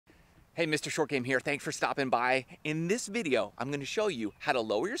Hey, Mr. Short Game here. Thanks for stopping by. In this video, I'm going to show you how to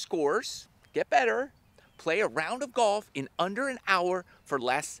lower your scores, get better, play a round of golf in under an hour for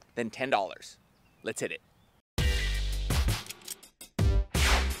less than $10. Let's hit it.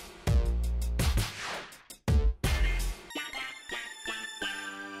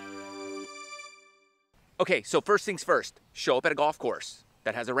 Okay, so first things first, show up at a golf course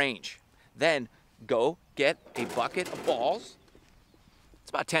that has a range. Then go get a bucket of balls. It's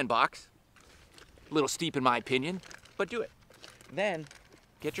about 10 bucks. A little steep in my opinion, but do it. Then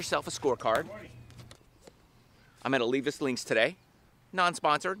get yourself a scorecard. I'm at Levis Links today.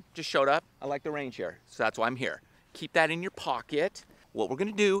 Non-sponsored, just showed up. I like the range here, so that's why I'm here. Keep that in your pocket. What we're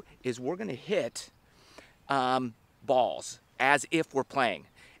gonna do is we're gonna hit balls as if we're playing.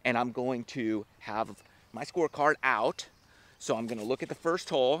 And I'm going to have my scorecard out. So I'm gonna look at the first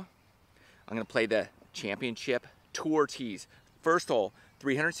hole. I'm gonna play the championship tour tees. First hole,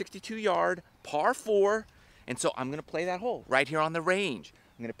 362 yard, par 4. And so I'm gonna play that hole right here on the range.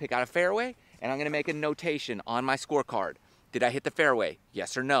 I'm gonna pick out a fairway and I'm gonna make a notation on my scorecard. Did I hit the fairway?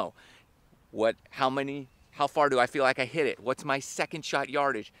 Yes or no? How far do I feel like I hit it? What's my second shot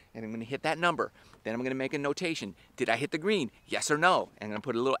yardage? And I'm gonna hit that number. Then I'm gonna make a notation. Did I hit the green? Yes or no? And I'm gonna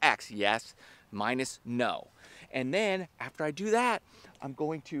put a little X, yes, minus no. And then after I do that, I'm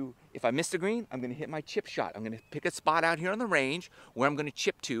going to, if I miss the green, I'm gonna hit my chip shot. I'm gonna pick a spot out here on the range where I'm gonna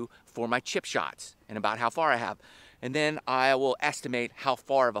chip to for my chip shots and about how far I have. And then I will estimate how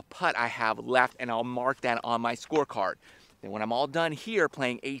far of a putt I have left and I'll mark that on my scorecard. Then when I'm all done here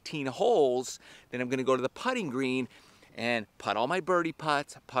playing 18 holes, then I'm gonna go to the putting green and putt all my birdie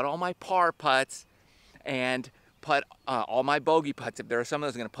putts, putt all my par putts, and putt all my bogey putts. If there are some of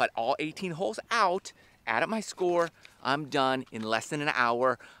those, I'm gonna putt all 18 holes out, add up my score. I'm done in less than an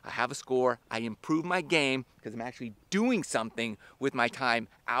hour. I have a score. I improve my game because I'm actually doing something with my time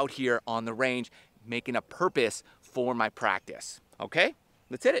out here on the range, making a purpose for my practice. Okay,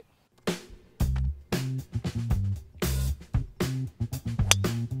 let's hit it.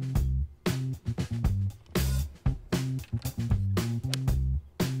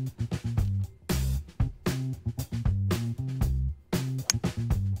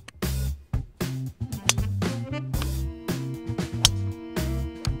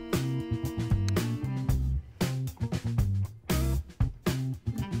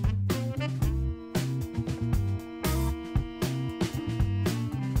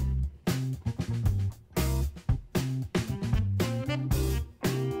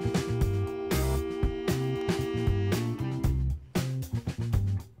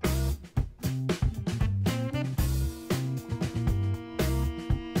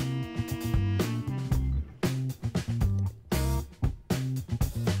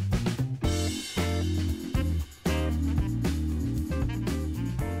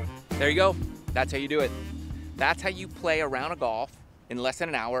 There you go. That's how you do it. That's how you play a round of golf in less than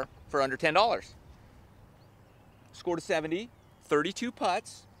an hour for under $10. Scored a 70, 32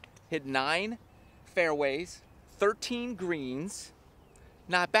 putts, hit 9 fairways, 13 greens.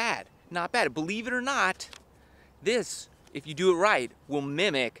 Not bad, not bad. Believe it or not, this, if you do it right, will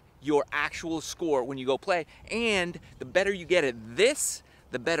mimic your actual score when you go play. And the better you get at this,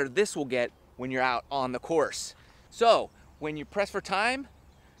 the better this will get when you're out on the course. So when you press for time,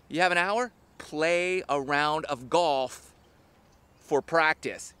 you have an hour, play a round of golf for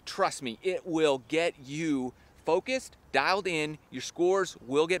practice. Trust me, it will get you focused, dialed in, your scores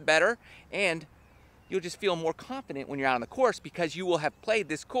will get better, and you'll just feel more confident when you're out on the course because you will have played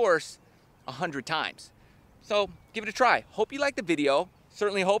this course 100 times. So give it a try. Hope you liked the video.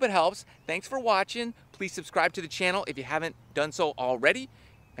 Certainly hope it helps. Thanks for watching. Please subscribe to the channel if you haven't done so already,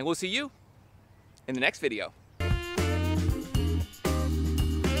 and we'll see you in the next video.